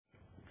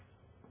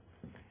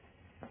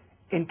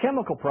In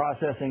chemical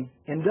processing,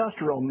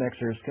 industrial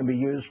mixers can be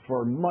used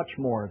for much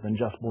more than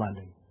just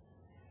blending.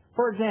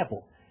 For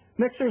example,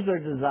 mixers are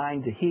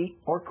designed to heat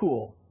or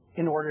cool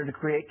in order to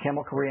create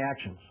chemical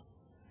reactions.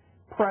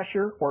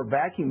 Pressure or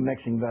vacuum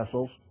mixing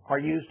vessels are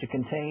used to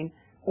contain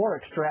or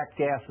extract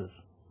gases.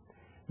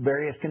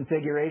 Various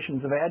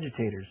configurations of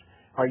agitators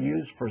are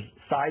used for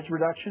size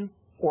reduction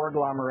or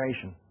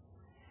agglomeration.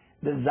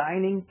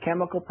 Designing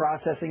chemical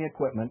processing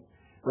equipment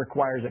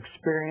requires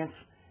experience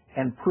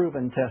and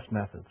proven test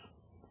methods.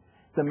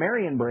 The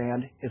Marion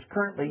brand is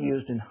currently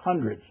used in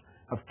hundreds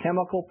of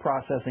chemical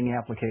processing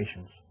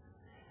applications.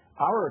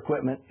 Our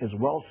equipment is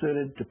well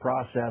suited to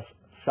process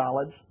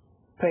solids,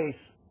 pastes,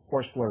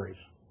 or slurries.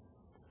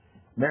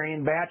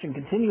 Marion batch and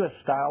continuous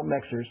style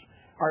mixers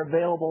are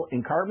available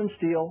in carbon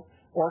steel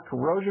or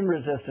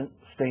corrosion-resistant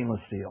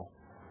stainless steel.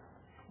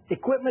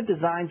 Equipment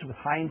designs with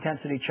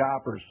high-intensity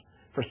choppers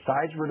for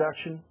size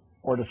reduction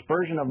or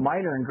dispersion of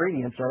minor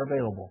ingredients are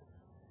available.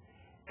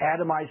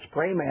 Atomized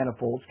spray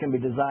manifolds can be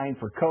designed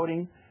for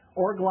coating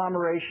or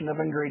agglomeration of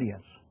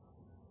ingredients.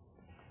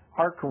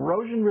 Our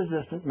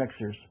corrosion-resistant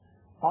mixers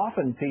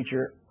often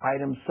feature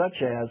items such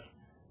as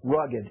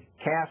rugged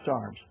cast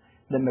arms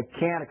that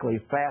mechanically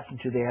fasten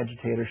to the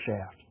agitator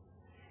shaft,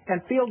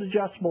 and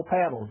field-adjustable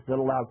paddles that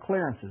allow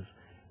clearances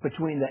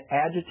between the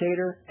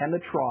agitator and the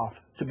trough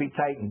to be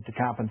tightened to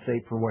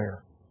compensate for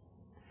wear.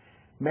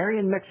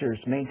 Marion Mixers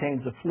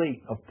maintains a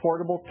fleet of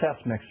portable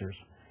test mixers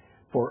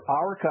for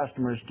our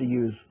customers to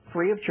use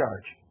free of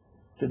charge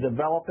to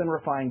develop and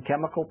refine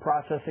chemical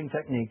processing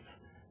techniques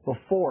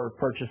before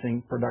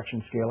purchasing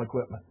production scale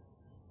equipment.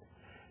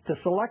 To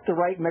select the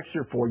right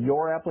mixer for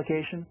your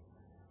application,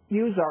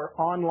 use our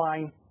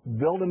online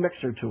Build a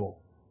Mixer tool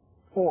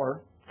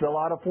or fill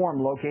out a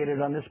form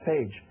located on this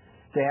page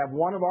to have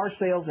one of our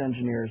sales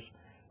engineers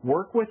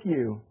work with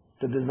you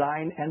to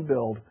design and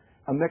build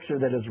a mixer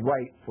that is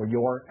right for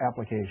your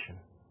application.